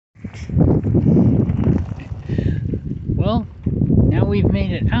Well, now we've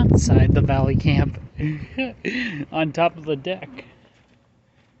made it outside the valley camp. On top of the deck.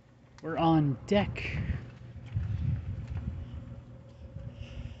 We're on deck.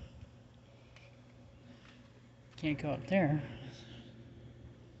 Can't go up there.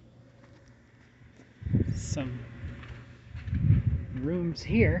 Some rooms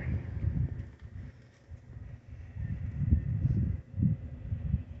here.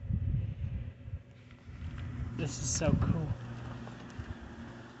 This is so cool.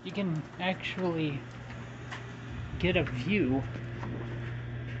 You can actually get a view.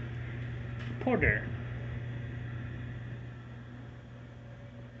 Porter.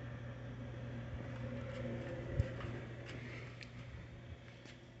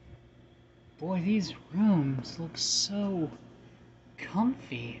 Boy, these rooms look so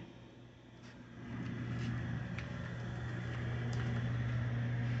comfy.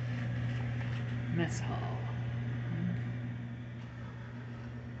 Mess hall.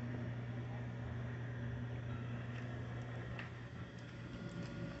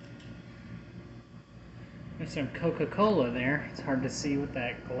 There's some Coca-Cola there. It's hard to see with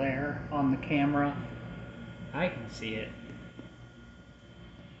that glare on the camera. I can see it.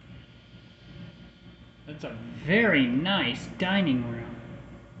 That's a very nice dining room.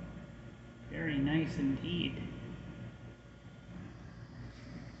 Very nice indeed.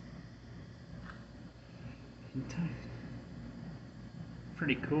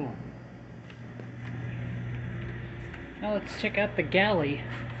 Pretty cool. Now let's check out the galley.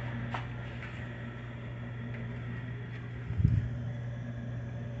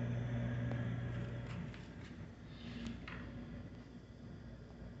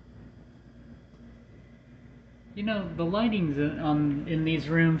 You know, the lightings in these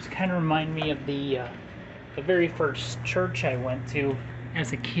rooms kind of remind me of the very first church I went to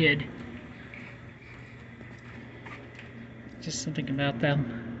as a kid. Just something about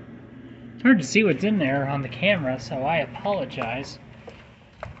them. It's hard to see what's in there on the camera, so I apologize.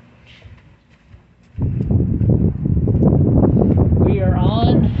 We are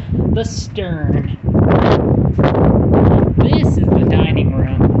on the stern. This is the dining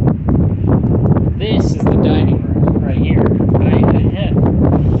room. This is the dining room right here, right ahead.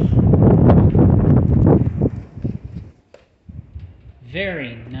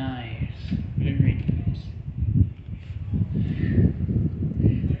 Very nice. Very nice.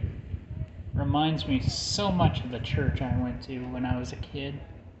 Reminds me so much of the church I went to when I was a kid.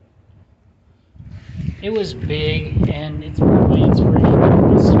 It was big, and it's probably inspiration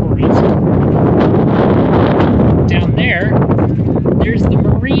for the stories. Down there, there's the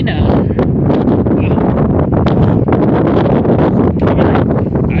marina.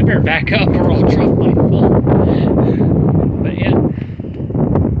 I better back up or I'll drop my phone. But yeah,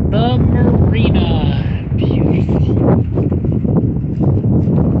 the marina. Beautiful.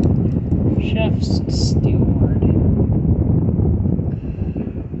 Chef's steward.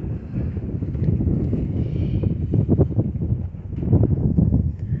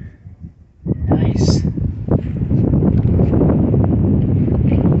 Nice.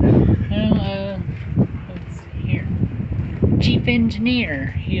 Now, let's see here. Chief engineer.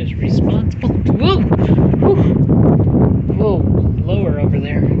 He is responsible. Whoa! Whoa! Lower over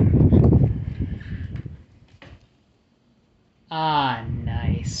there. Ah,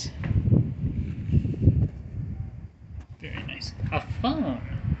 nice. Very nice. A phone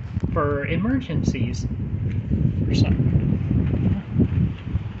for emergencies or something.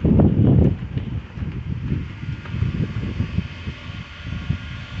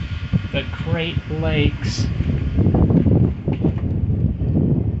 The Great Lakes.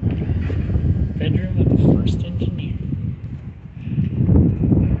 Bedroom of the first engineer.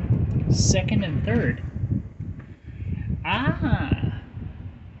 Second and third. Ah!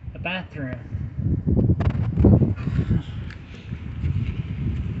 A bathroom.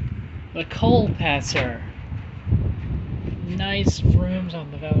 The coal passer. Nice rooms on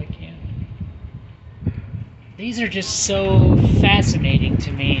the valley camp. These are just so fascinating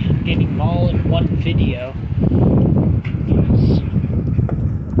to me. I'm getting them all in one video.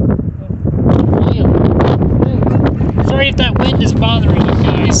 Sorry if that wind is bothering you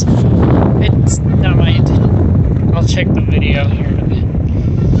guys. It's not my intention. I'll check the video here in a bit.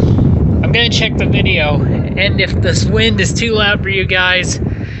 I'm gonna check the video, and if this wind is too loud for you guys,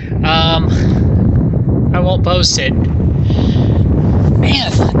 I won't post it.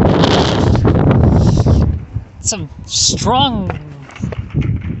 Man, some strong.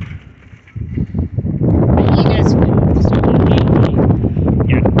 You guys can start to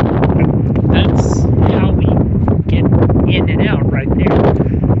yeah, that's how we get in and out right there.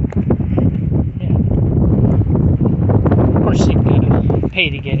 pay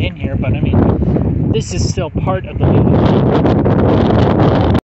to get in here, but I mean, this is still part of the village.